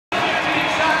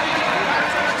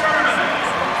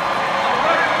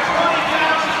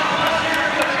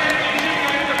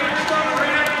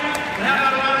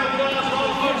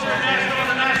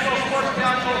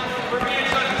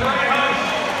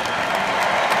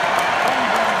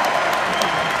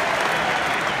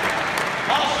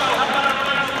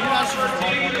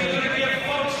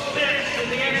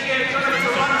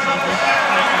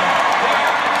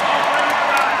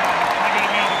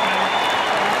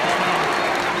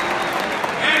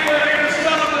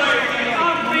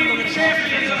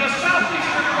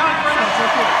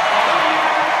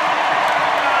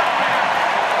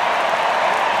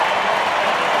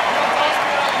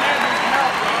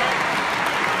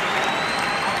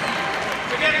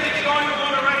is going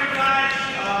to recognize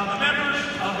the members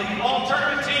of the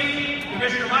all-tournament team.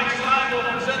 Commissioner Mike Slide will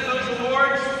present those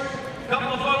awards. A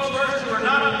couple of folks first who are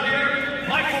not up here.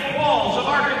 Michael Walls of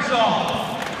Arkansas.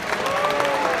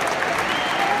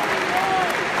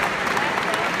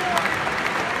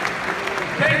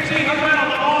 KT Harrell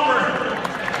of Auburn.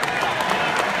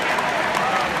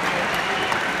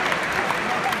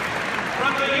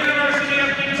 From the University of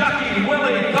Kentucky,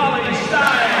 Willie Colley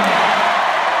Stein.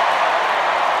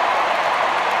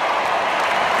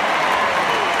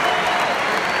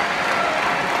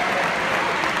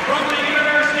 From the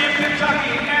University of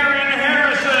Kentucky, Aaron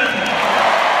Harrison.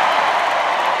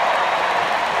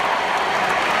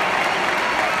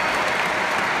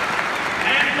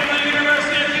 And from the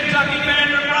University of Kentucky,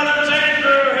 Vander Brothers,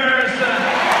 Andrew Harrison.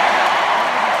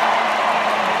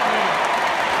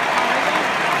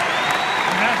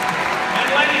 And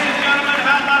ladies and gentlemen,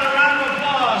 how about a round of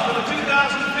applause for the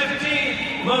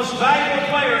 2015 Most Valuable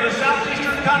Player of the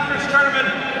Southeastern Conference Tournament,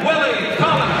 Willie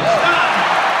Colley Stein.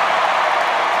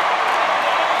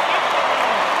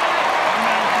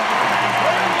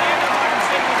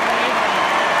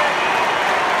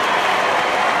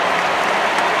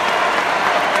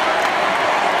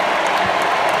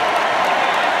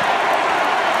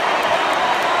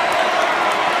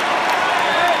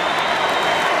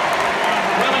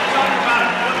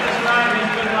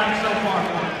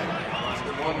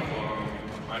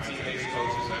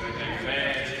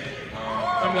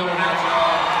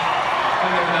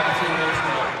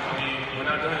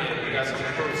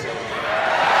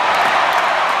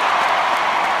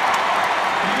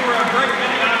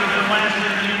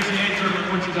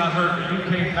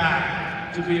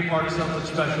 To be a part of something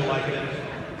special like this.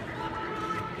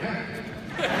 Yeah.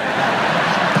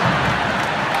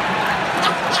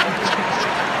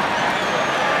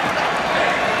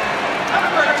 Have a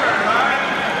great turn, all right?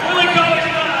 Willie Colley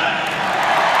Stein.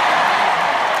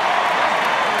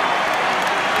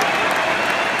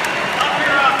 Up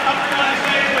here on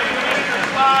stage with Commissioner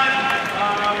Slide,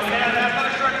 we have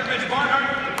Athletic Director Mitch Barnhart,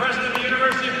 the President of the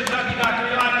University of Kentucky, Dr.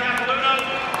 Eli Campbell,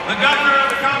 the Governor of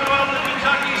the Commonwealth of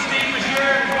Kentucky, Steve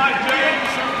Beshear, his wife Jane,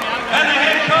 and the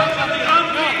head coach of the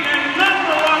unbeaten and #1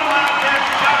 Wildcats,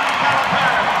 John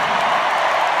Calipari.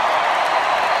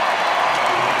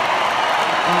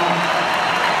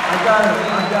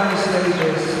 I gotta say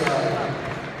this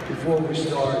before we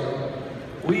start.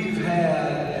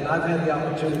 I've had the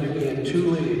opportunity to be in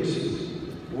 2 leagues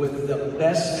with the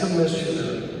best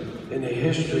commissioner in the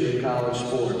history of college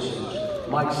sports,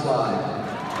 Mike Slide.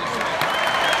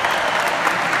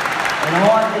 And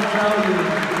all I can tell you,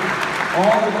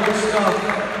 all the good stuff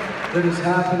that is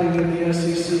happening in the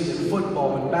SEC, in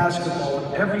football, in basketball,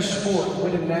 in every sport,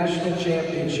 winning national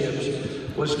championships,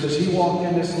 was because he walked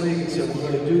in this league and said, we're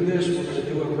going to do this, we're going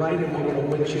to do it right, and we're going to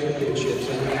win championships.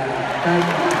 And we have. Thank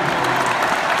you.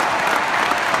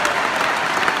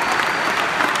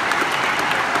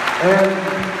 And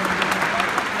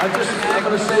I'm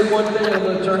going to say one thing, I'm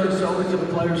going to turn this over to the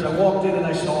players. I walked in and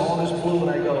I saw all this blue and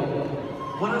I go,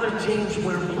 what other teams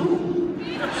wear blue?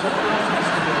 Someone else has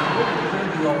to wear blue, we're going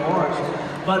to be all ours.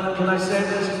 But can I say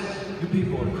this? You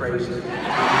people are crazy.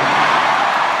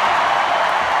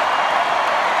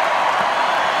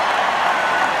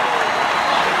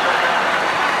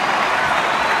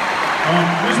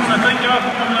 We just want to thank y'all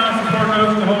for coming out and supporting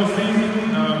us the whole season.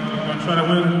 We're going to try to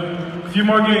win a few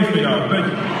more games for y'all. Thank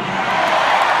you.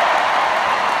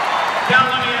 Cal,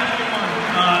 let me ask you one.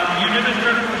 You knew this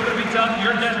tournament was going to be tough.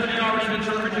 Your destiny already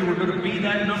determined you were going to be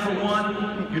that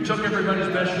 #1. You took everybody's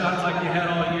best shots like you had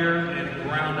all year and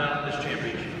ground out this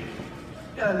championship.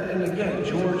 Yeah, and again,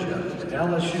 Georgia,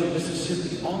 LSU,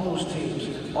 Mississippi, all those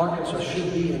teams, Arkansas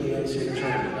should be in the NCAA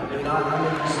tournament. I mean,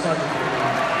 I'm studying for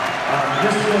that.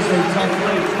 This was a tough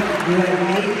league. We had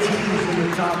 8 teams in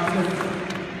the top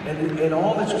 50. And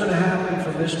all that's going to happen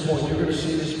from this point, you're going to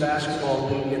see this basketball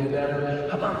league get better.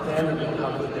 How about Vanderbilt,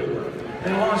 how good they were?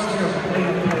 They lost here, but they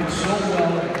have played so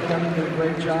well, and Kevin did a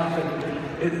great job.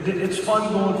 And it's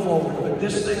fun going forward. But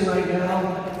this thing right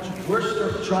now, we're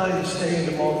still trying to stay in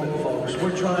the moment, folks.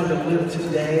 We're trying to live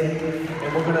today,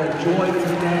 and we're going to enjoy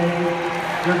today.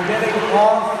 They're getting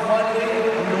off Monday.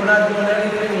 We're not doing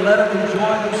anything. Let them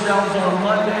enjoy themselves on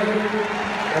Monday.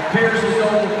 If Pierce is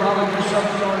over, we'll probably do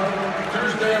something on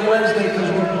Tuesday and Wednesday because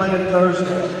we're playing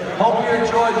Thursday. Hope you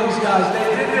enjoy these guys.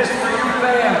 They did this for you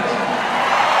fans.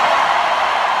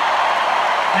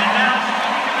 And now,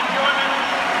 speaking of enjoyment,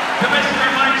 Commissioner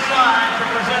Mike Slide to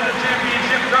present the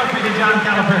championship trophy to John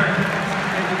Calipari.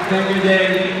 Thank you,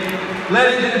 Dave.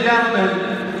 Ladies and gentlemen,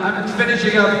 I'm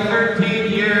finishing up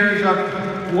 13 years of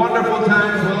wonderful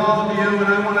times with all of you, and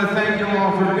I want to thank you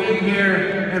all for being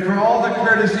here and and for all the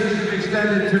courtesies you've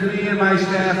extended to me and my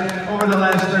staff over the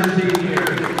last 13 years.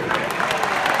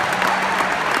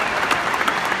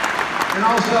 And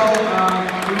also,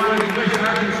 we want to wish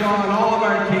Arkansas and all of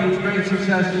our teams great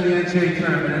success in the NCAA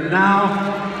tournament. And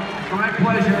now, it's my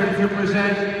pleasure to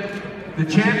present the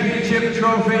championship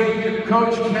trophy to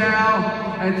Coach Cal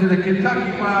and to the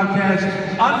Kentucky Wildcats,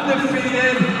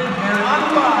 undefeated and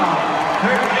unbowed.